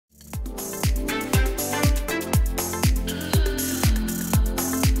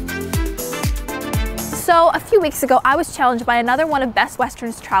So a few weeks ago, I was challenged by another one of Best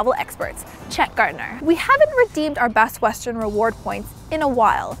Western's travel experts, CHET Gardner. We haven't redeemed our Best Western reward points in a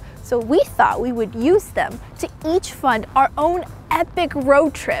while, so we thought we would use them to each fund our own epic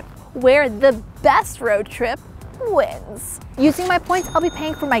road trip, where the best road trip wins. Using my points, I'll be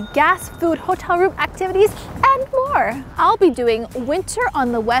paying for my gas, food, hotel room activities, and more. I'll be doing winter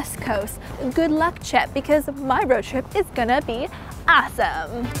on the West Coast. Good luck, CHET, because my road trip is gonna be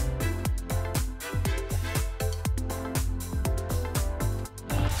awesome.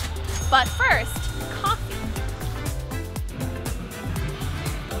 But first, coffee.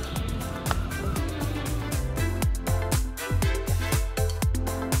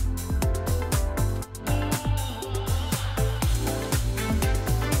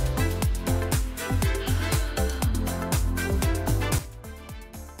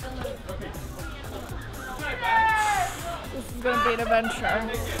 This is gonna be an adventure.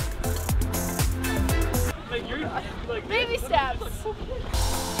 Baby steps.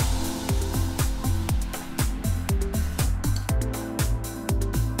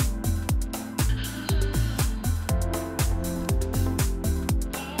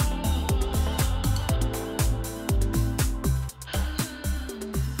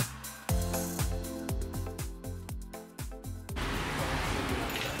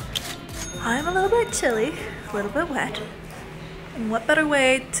 I'm a little bit chilly, a little bit wet. And what better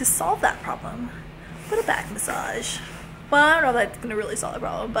way to solve that problem but a back massage? Well, I don't know if that's gonna really solve the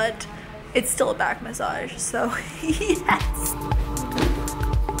problem, but it's still a back massage, so yes.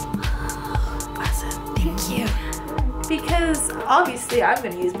 Awesome, thank you. Because obviously I'm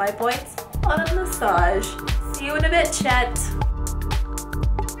gonna use my points on a massage. See you in a bit, CHET.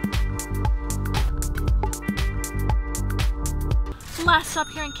 Last stop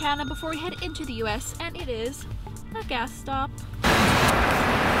here in Canada before we head into the US, and it is a gas stop.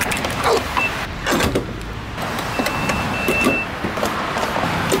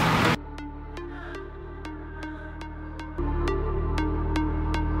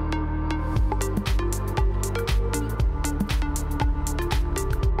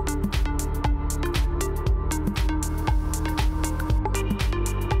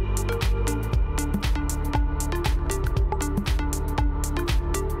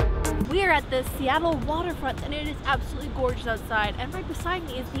 We are at the Seattle waterfront and it is absolutely gorgeous outside, and right beside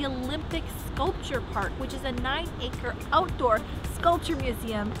me is the Olympic Sculpture Park, which is a 9-acre outdoor sculpture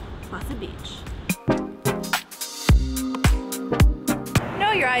museum plus a beach.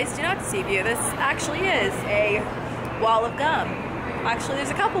 No, your eyes do not deceive you. This actually is a wall of gum. Actually,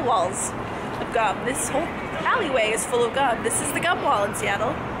 there's a couple walls of gum. This whole alleyway is full of gum. This is the gum wall in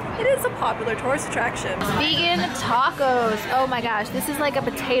Seattle. It is a popular tourist attraction. Vegan tacos. Oh my gosh, this is like a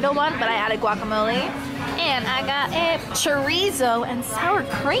potato one, but I added guacamole. And I got a chorizo and sour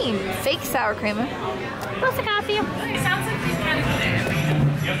cream. Fake sour cream. Plus a coffee. It sounds like he's kind of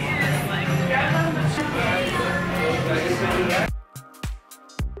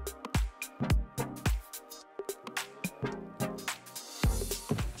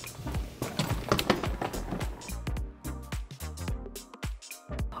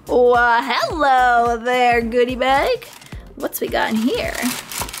Well, hello there, goodie bag. What's we got in here?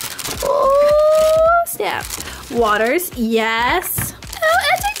 Oh, snap. Waters, yes. Oh,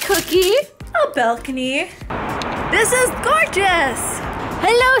 and a cookie. A balcony. This is gorgeous.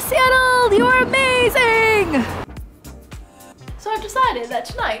 Hello, Seattle, you are amazing. So I've decided that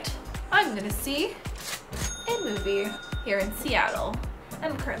tonight I'm gonna see a movie here in Seattle.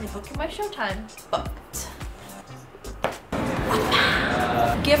 I'm currently booking my showtime. Booked.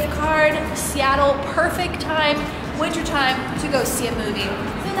 Gift card, Seattle, perfect time, winter time to go see a movie.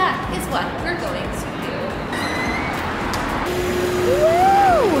 So that is what we're going to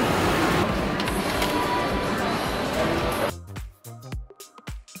do. Woo!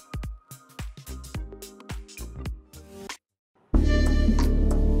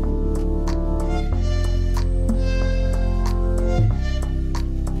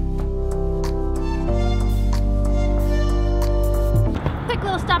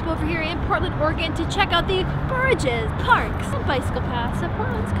 Stop over here in Portland, Oregon to check out the bridges, parks, and bicycle paths that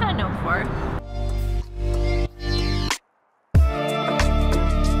Portland's kind of known for.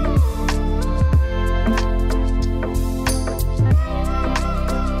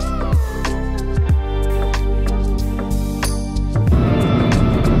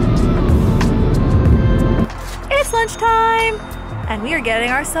 It's lunchtime, and we are getting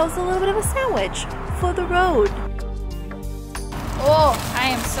ourselves a little bit of a sandwich for the road. Oh, I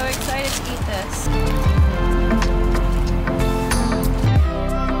am so excited to eat this.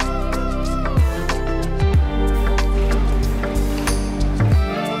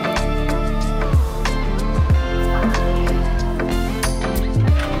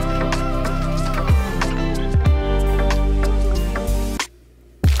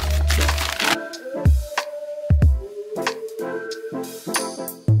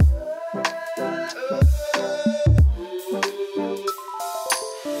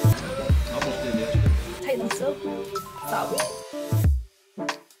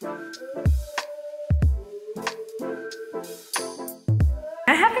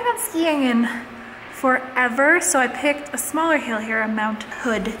 gone skiing in forever, so I picked a smaller hill here, Mount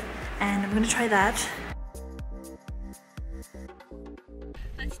Hood, and I'm gonna try that.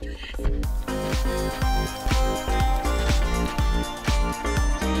 Let's do this.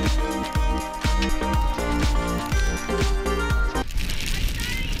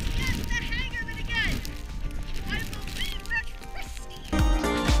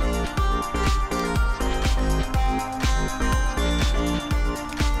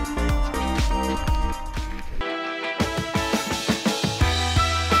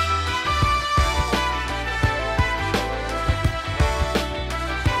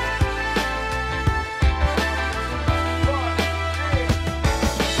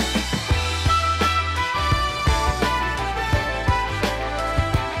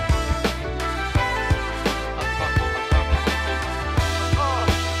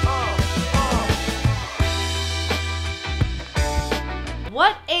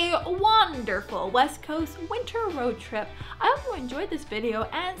 What a wonderful West Coast winter road trip. I hope you enjoyed this video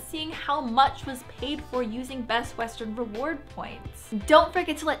and seeing how much was paid for using Best Western reward points. Don't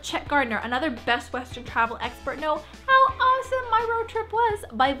forget to let Chet Gardner, another Best Western travel expert, know how awesome my road trip was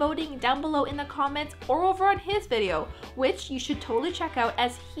by voting down below in the comments or over on his video, which you should totally check out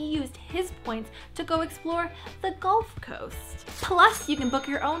as he used his points to go explore the Gulf Coast. Plus, you can book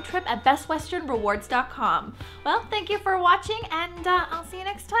your own trip at bestwesternrewards.com. Well, thank you for watching, and I'll see you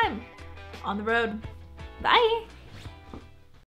next time on the road. Bye!